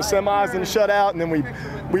run rule in the semis and a shutout, and then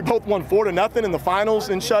we both won 4-0 in the finals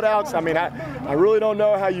in shutouts. I mean, I really don't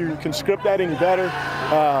know how you can script that any better,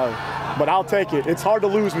 but I'll take it. It's hard to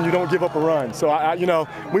lose when you don't give up a run. So, you know,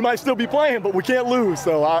 we might still be playing, but we can't lose.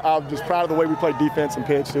 So I'm just proud of the way we played defense and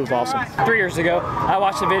pitched. It was awesome. 3 years ago, I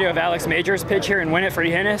watched a video of Alex Majors pitch here and win it for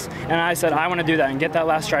D'Hanis, and I said, I want to do that and get that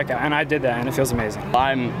last strikeout, and I did that, and it feels amazing.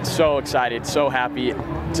 I'm so excited, so happy.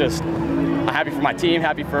 Just happy for my team,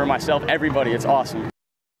 happy for myself, everybody. It's awesome.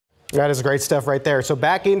 That is great stuff right there. So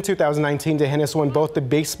back in 2019, D'Hanis won both the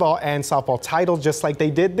baseball and softball titles, just like they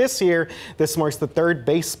did this year. This marks the third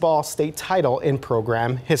baseball state title in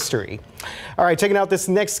program history. All right, checking out this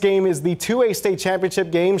next game is the 2A state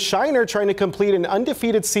championship game. Shiner trying to complete an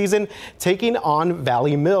undefeated season, taking on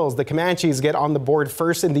Valley Mills. The Comanches get on the board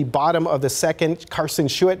first in the bottom of the second. Carson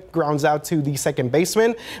Schuett grounds out to the second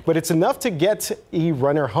baseman, but it's enough to get a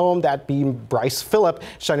runner home, that being Bryce Phillip.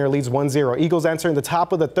 Shiner leads 1-0. Eagles answer in the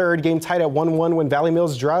top of the third. third, game tied at 1-1 when Valley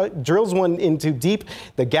Mills drills one into deep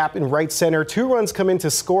the gap in right center. 2 runs come in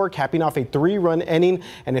to score, capping off a 3-run inning,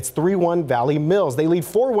 and it's 3-1 Valley Mills. They lead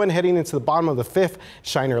 4-1 heading into the bottom of the 5th.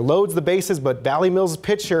 Shiner loads the bases, but Valley Mills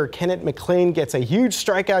pitcher Kenneth McLean gets a huge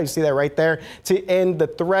strikeout. You see that right there to end the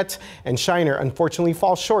threat, and Shiner unfortunately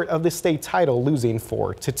falls short of the state title, losing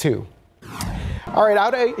 4-2. All right,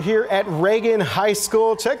 out here at Reagan High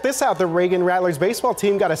School, check this out. The Reagan Rattlers baseball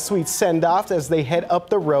team got a sweet send-off as they head up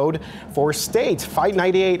the road for state. Fight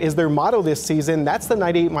 98 is their motto this season. That's the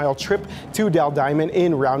 98-mile trip to Dell Diamond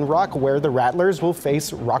in Round Rock, where the Rattlers will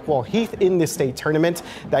face Rockwall Heath in the state tournament.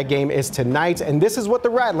 That game is tonight, and this is what the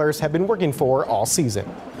Rattlers have been working for all season.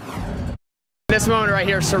 This moment right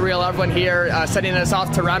here is surreal. Everyone here sending us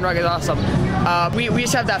off to Round Rock is awesome. We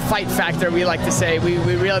just have that fight factor, we like to say. We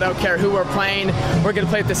really don't care who we're playing. We're going to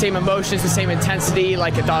play with the same emotions, the same intensity,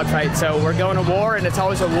 like a dogfight. So we're going to war, and it's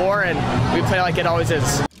always a war, and we play like it always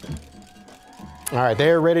is. All right,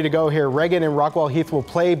 they're ready to go here. Reagan and Rockwall Heath will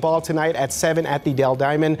play ball tonight at 7 at the Dell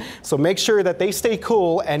Diamond. So make sure that they stay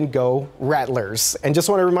cool and go Rattlers. And just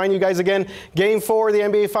want to remind you guys again, Game 4 of the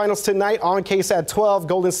NBA Finals tonight on KSAT 12.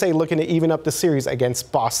 Golden State looking to even up the series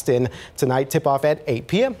against Boston tonight. Tip-off at 8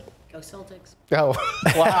 p.m. Go Celtics. Oh,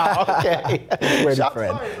 wow, okay.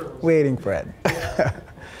 Waiting, Fred.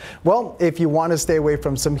 Well, if you want to stay away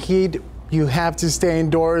from some heat, you have to stay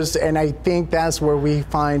indoors, and I think that's where we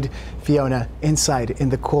find Fiona inside in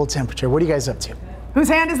the cool temperature. What are you guys up to? Whose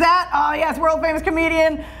hand is that? Oh, yes, world-famous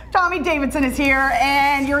comedian Tommy Davidson is here,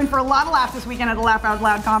 and you're in for a lot of laughs this weekend at the Laugh Out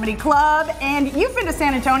Loud Comedy Club. And you've been to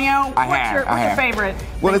San Antonio. What's your favorite?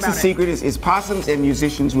 Well, it's a secret. It's possums and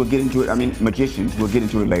musicians. We'll get into it. I mean, magicians. We'll get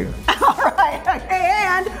into it later. All right. Okay.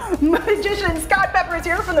 And magician Scott Pepper is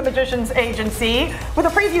here from the Magicians Agency with a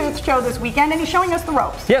preview of the show this weekend, and he's showing us the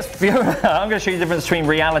ropes. Yes, Fiona, I'm going to show you the difference between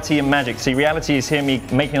reality and magic. See, reality is here me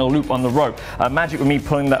making a loop on the rope. Magic with me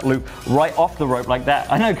pulling that loop right off the rope like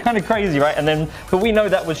that. I know, kind of crazy, right? And then, but we know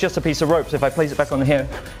that was just a piece of rope. So if I place it back on here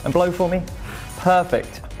and blow for me,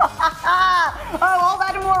 perfect. Oh, all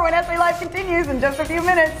that and more when SA Live continues in just a few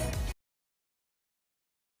minutes.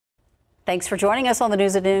 Thanks for joining us on the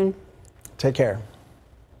News at Noon. Take care.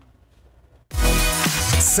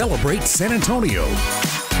 Celebrate San Antonio.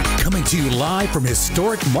 Coming to you live from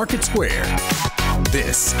historic Market Square.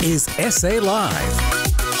 This is SA Live.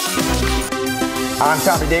 I'm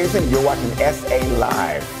Tommy Davidson. You're watching SA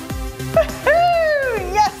Live.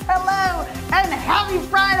 Yes, hello, and happy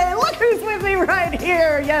Friday. Look who's with me right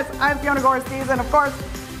here. Yes, I'm Fiona Gorskies, and of course,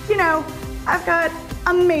 you know, I've got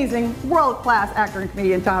amazing, world-class actor and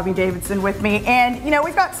comedian Tommy Davidson with me. And, you know,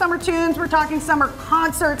 we've got summer tunes. We're talking summer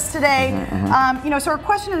concerts today. You know, so our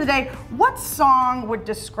question of the day, what song would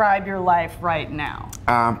describe your life right now?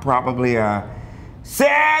 Probably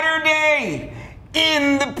Saturday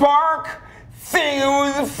in the park. Think it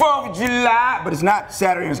was the 4th of July. But it's not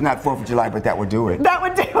Saturday, it's not 4th of July, but that would do it. That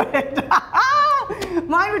would do it.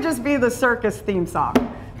 Mine would just be the circus theme song.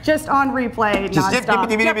 Just on replay, nonstop.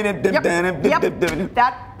 Yep.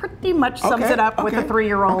 That pretty much sums it up with a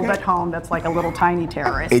 3-year-old at home that's like a little tiny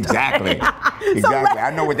terrorist. Exactly. Exactly. I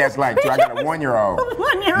know what that's like, too. I got a 1-year-old.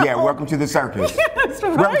 1-year-old. Yeah, welcome to the circus. That's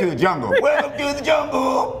right. Welcome to the jungle. Welcome to the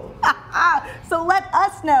jungle. So let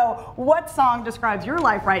us know what song describes your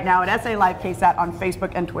life right now at SA Live KSAT on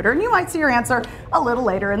Facebook and Twitter, and you might see your answer a little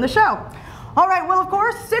later in the show. All right, well, of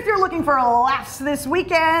course, if you're looking for laughs this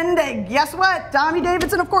weekend, guess what? Tommy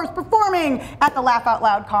Davidson, of course, performing at the Laugh Out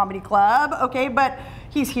Loud Comedy Club. Okay, but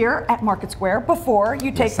he's here at Market Square before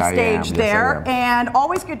you take the stage there. And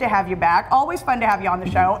always good to have you back. Always fun to have you on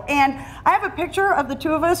the show. And I have a picture of the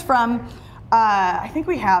two of us from, I think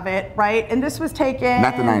we have it, right? And this was taken.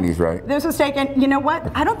 Not the 90s, right? This was taken, you know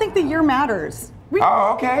what? I don't think the year matters. Okay.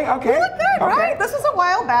 We look good, right? This was a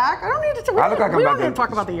while back. I don't need to. We don't need to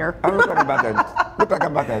talk about the year. I look like I'm about to. Look like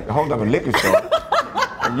I'm about to hold up a liquor store.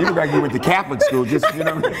 And you look like you went to Catholic school. Just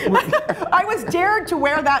I was dared to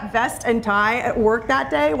wear that vest and tie at work that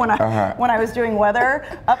day when I was doing weather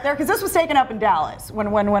up there, because this was taken up in Dallas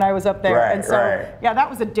when I was up there, and so yeah, that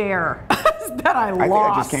was a dare that I lost. I think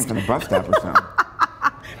I just came from the bus stop or something.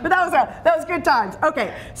 But that was good times.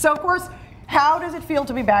 Okay, so of course. How does it feel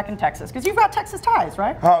to be back in Texas? Because you've got Texas ties,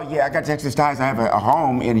 right? Oh, yeah, I got Texas ties. I have a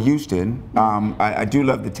home in Houston. I do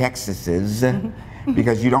love the Texases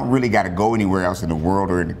because you don't really got to go anywhere else in the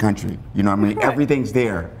world or in the country. You know what I mean? Everything's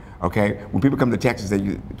there. Okay, when people come to Texas,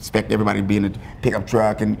 they expect everybody to be in a pickup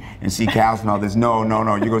truck and see cows and all this. No, no,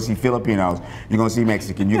 no. You're gonna see Filipinos. You're gonna see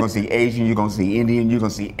Mexican. You're gonna see Asian. You're gonna see Indian. You're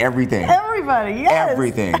gonna see everything. Everybody, yes.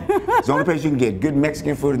 Everything. It's the only place you can get good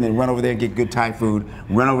Mexican food and then run over there and get good Thai food.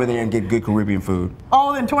 Run over there and get good Caribbean food.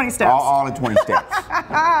 All in 20 steps. All in 20 steps.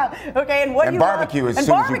 Okay, and what and you barbecue as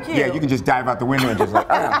soon as you can just dive out the window and just like.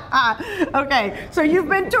 Okay, so you've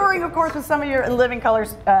been touring, of course, with some of your In Living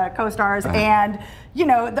Colors co-stars, and you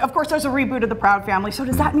know, of course, there's a reboot of The Proud Family. So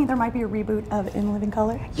does that mean there might be a reboot of In Living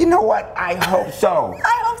Color? You know what? I hope so.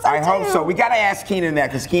 I hope so I hope so. We gotta ask Keenan that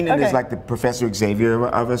because Keenan is like the Professor Xavier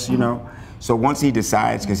of us, you know. So once he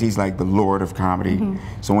decides, because he's like the Lord of comedy,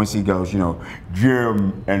 so once he goes, you know,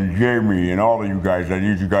 Jim and Jamie and all of you guys, I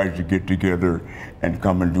need you guys to get together and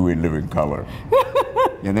come and do In Living Color.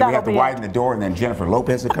 And then we have to widen the door, and then Jennifer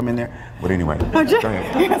Lopez will come in there. But anyway, go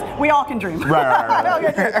ahead. Yes, we all can dream.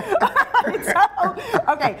 Right.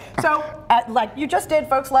 Okay, so like you just did,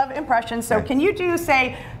 folks love impressions. So can you do,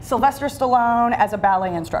 say, Sylvester Stallone as a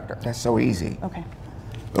ballet instructor? That's so easy. Okay.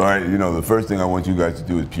 All right, you know, the first thing I want you guys to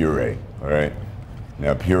do is puree, all right?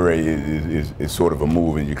 Now, puree is sort of a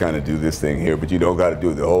move, and you kind of do this thing here, but you don't got to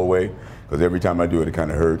do it the whole way, because every time I do it, it kind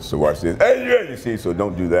of hurts. So watch this. Hey, yeah, you see, so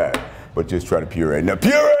don't do that, but just try to puree. Now,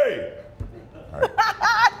 puree!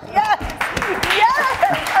 Yes! Yes!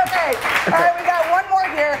 Okay. All right, we got one more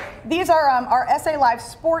here. These are our SA Live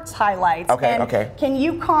sports highlights. Okay, and okay. Can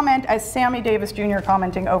you comment as Sammy Davis Jr.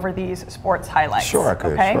 commenting over these sports highlights? Sure, I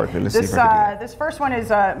could. Okay? Sure, I could. Let's see if I can do This first one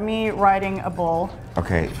is me riding a bull.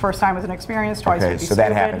 Okay. First time was an experience, twice Okay, would be so that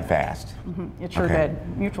stupid. happened fast. It sure Okay.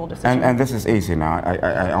 did. Mutual decision. And this is easy now.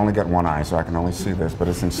 I only got one eye, so I can only see this, but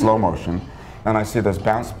it's in slow motion. And I see this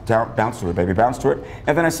bounce to it, baby, bounce to it,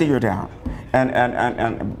 and then I see you're down.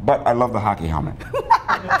 But I love the hockey helmet.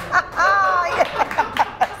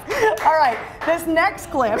 All right, this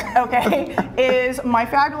next clip, okay, is my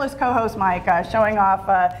fabulous co-host Mike showing off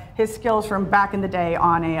his skills from back in the day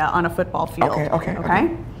on a football field. Okay.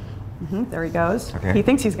 There he goes. Okay. He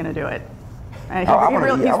thinks he's going to do it. He's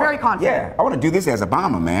very confident. Yeah, I want to do this as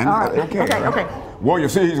Obama, man. All right. Okay. Well, you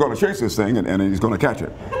see, he's going to chase this thing, and he's going to catch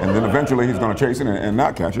it. And then eventually he's going to chase it and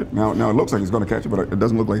not catch it. Now it looks like he's going to catch it, but it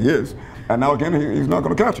doesn't look like he is. And now again, he's not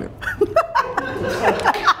going to catch it.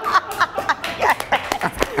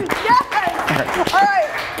 All right,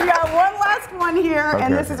 we got one last one here,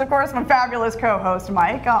 and this is, of course, my fabulous co-host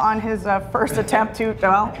Mike on his first attempt to,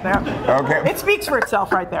 well, there. Okay. It speaks for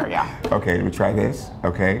itself right there, yeah. Okay, let me try this.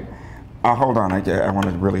 Okay. Hold on, I want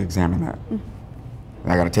to really examine that.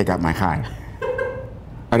 I got to take out my high.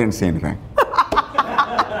 I didn't see anything.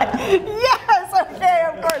 Yes, okay,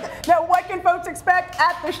 of course. Now, what can folks expect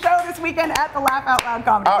at the show this weekend at the Laugh Out Loud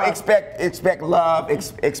Comedy Club? Expect love,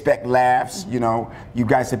 expect laughs. You know, you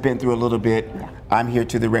guys have been through a little bit. Yeah. I'm here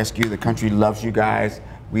to the rescue. The country loves you guys.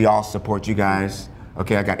 We all support you guys.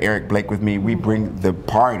 Okay, I got Eric Blake with me. We bring the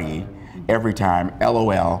party every time.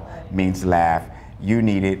 LOL means laugh. You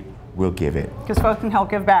need it. We'll give it. Because folks can help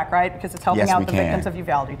give back, right? Because it's helping out the victims of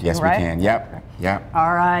Uvalde, too, right? Yes, we can. Yep.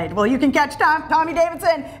 All right. Well, you can catch Tommy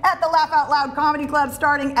Davidson at the Laugh Out Loud Comedy Club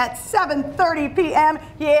starting at 7:30 p.m.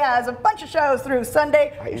 He has a bunch of shows through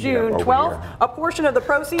Sunday, June 12th. A portion of the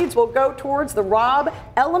proceeds will go towards the Robb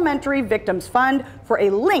Elementary Victims Fund. For a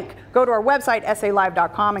link, go to our website,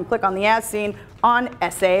 salive.com, and click on the As Seen on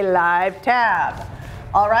SA Live tab.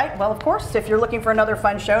 All right, well, of course, if you're looking for another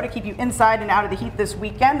fun show to keep you inside and out of the heat this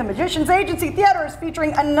weekend, the Magicians Agency Theater is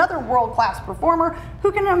featuring another world-class performer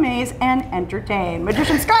who can amaze and entertain.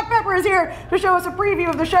 Magician Scott Pepper is here to show us a preview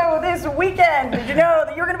of the show this weekend. Did you know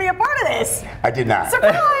that you're going to be a part of this? I did not.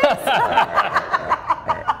 Surprise!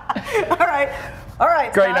 All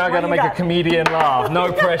right. Great, Scott, now I've got to make a comedian laugh.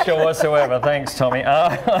 No pressure whatsoever. Thanks, Tommy.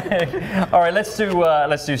 All right, let's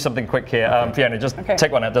do something quick here. Fiona, just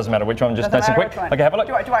take one out. Doesn't matter which one. Just nice and quick. Okay, have a look.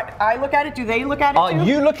 Do I look at it? Do they look at it too?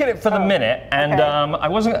 You look at it for the minute, and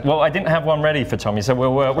I didn't have one ready for Tommy, so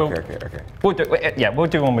we'll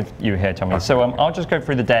do one with you here, Tommy. So I'll just go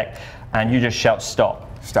through the deck, and you just shout stop.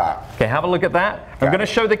 Stop. Okay, have a look at that. I'm going to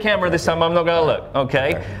show the camera this time. I'm not going to look.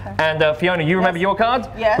 Okay. And Fiona, you remember your card?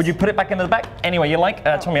 Yes. Would you put it back into the back? Anyway, you like?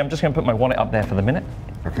 Tommy, I'm just going to put my wallet up there for the minute.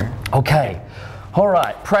 Okay. Okay. All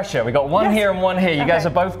right, pressure. We got one here and one here. You guys are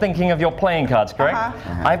both thinking of your playing cards, correct?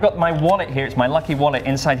 I've got my wallet here. It's my lucky wallet.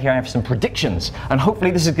 Inside here, I have some predictions, and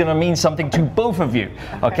hopefully this is going to mean something to both of you.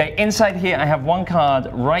 Okay. Inside here, I have one card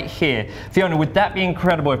right here. Fiona, would that be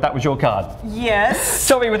incredible if that was your card? Yes.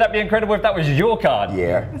 Tommy, would that be incredible if that was your card?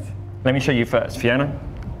 Yeah. Let me show you first. Fiona,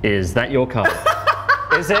 is that your card?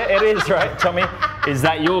 Is it? It is, right? Tommy, is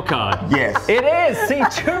that your card? Yes. It is. See,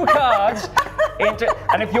 two cards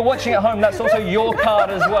And if you're watching at home, that's also your card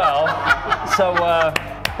as well. So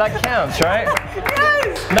that counts, right?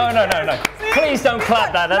 Yes. No. Please don't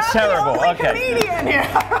clap that. That's terrible. Okay.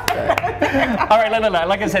 All right,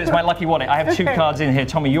 like I said, it's my lucky wallet. I have 2 cards in here.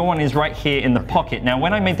 Tommy, your one is right here in the pocket. Now,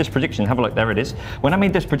 when I made this prediction, have a look, there it is. When I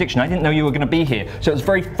made this prediction, I didn't know you were going to be here. So it was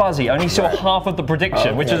very fuzzy. I only saw half of the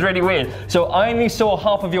prediction, which is really weird. So I only saw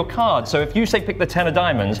half of your cards. So if you say pick the 10 of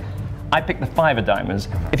diamonds, I picked the 5 of diamonds.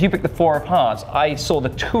 If you pick the 4 of hearts, I saw the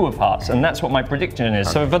 2 of hearts, and that's what my prediction is.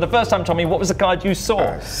 So for the first time, Tommy, what was the card you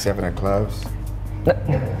saw? 7 of clubs.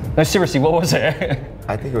 No, seriously, what was it?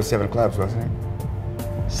 I think it was 7 of clubs, wasn't it?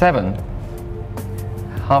 7.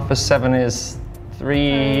 Half of 7 is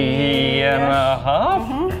 3 and a half?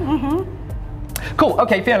 Cool,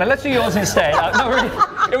 okay, Fiona, let's do yours instead. No, really,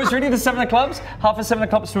 it was really the 7 of clubs. Half of 7 of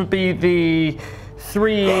clubs would be the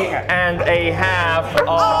 3 and a half of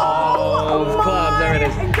clubs. There it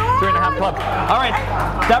is. 3 and a half clubs. All right,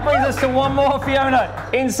 that brings us to one more, Fiona.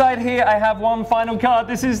 Inside here, I have one final card.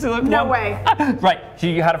 This is the No way. Right, so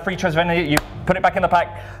you had a free choice of any. You put it back in the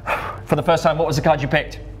pack. For the first time, what was the card you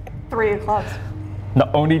picked? 3 of clubs.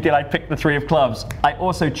 Not only did I pick the 3 of clubs, I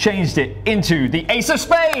also changed it into the Ace of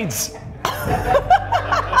Spades.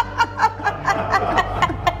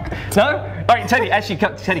 No? All right, Teddy, actually,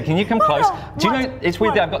 Teddy, can you come close? Do you know, it's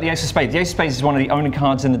weird that I've got the Ace of Spades. The Ace of Spades is one of the only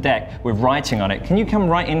cards in the deck with writing on it. Can you come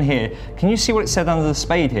right in here? Can you see what it said under the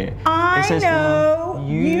spade here? I says, know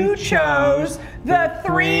you chose the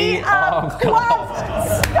 3 of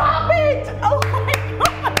clubs. Stop it! Oh my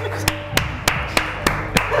gosh!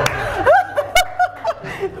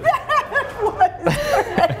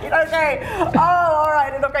 That was great. Okay. Oh, all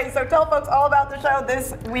right. Okay, so tell folks all about the show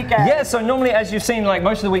this weekend. Yeah, so normally, as you've seen, like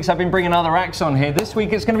most of the weeks, I've been bringing other acts on here. This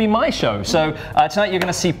week, it's going to be my show. So tonight, you're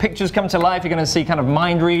going to see pictures come to life. You're going to see kind of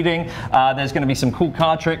mind reading. There's going to be some cool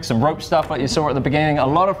card tricks, some rope stuff like you saw at the beginning. A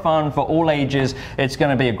lot of fun for all ages. It's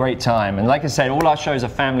going to be a great time. And like I said, all our shows are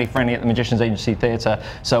family friendly at the Magicians Agency Theatre.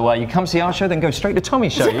 So you come see our show, then go straight to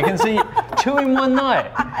Tommy's show. You can see 2 in one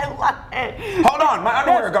night. I love it. Hold on, my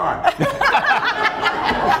underwear are gone.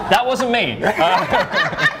 That wasn't me.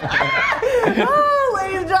 Oh,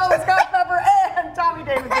 ladies and gentlemen, Scott Pepper and Tommy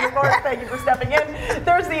Davidson, of course, thank you for stepping in.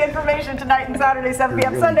 There's the information tonight and Saturday, 7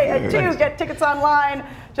 p.m. Sunday at 2. Get tickets online.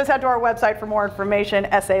 Just head to our website for more information,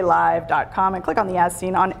 salive.com, and click on the As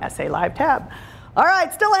Seen on SA Live tab. All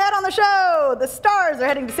right, still ahead on the show. The Stars are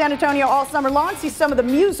heading to San Antonio all summer long. See some of the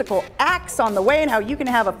musical acts on the way and how you can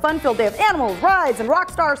have a fun-filled day of animals, rides, and rock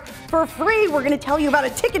stars for free. We're going to tell you about a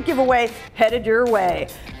ticket giveaway headed your way.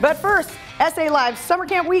 But first, SA Live Summer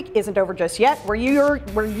Camp Week isn't over just yet, where your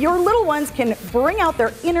little ones can bring out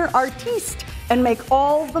their inner artiste and make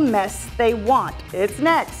all the mess they want. It's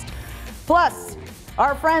next. Plus,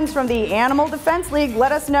 our friends from the Animal Defense League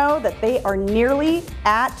let us know that they are nearly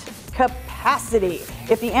at capacity.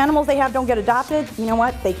 If the animals they have don't get adopted, you know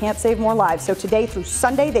what? They can't save more lives. So today through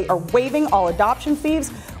Sunday, they are waiving all adoption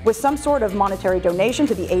fees with some sort of monetary donation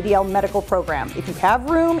to the ADL medical program. If you have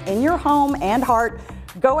room in your home and heart,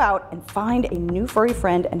 go out and find a new furry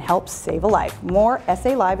friend and help save a life. More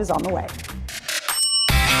SA Live is on the way.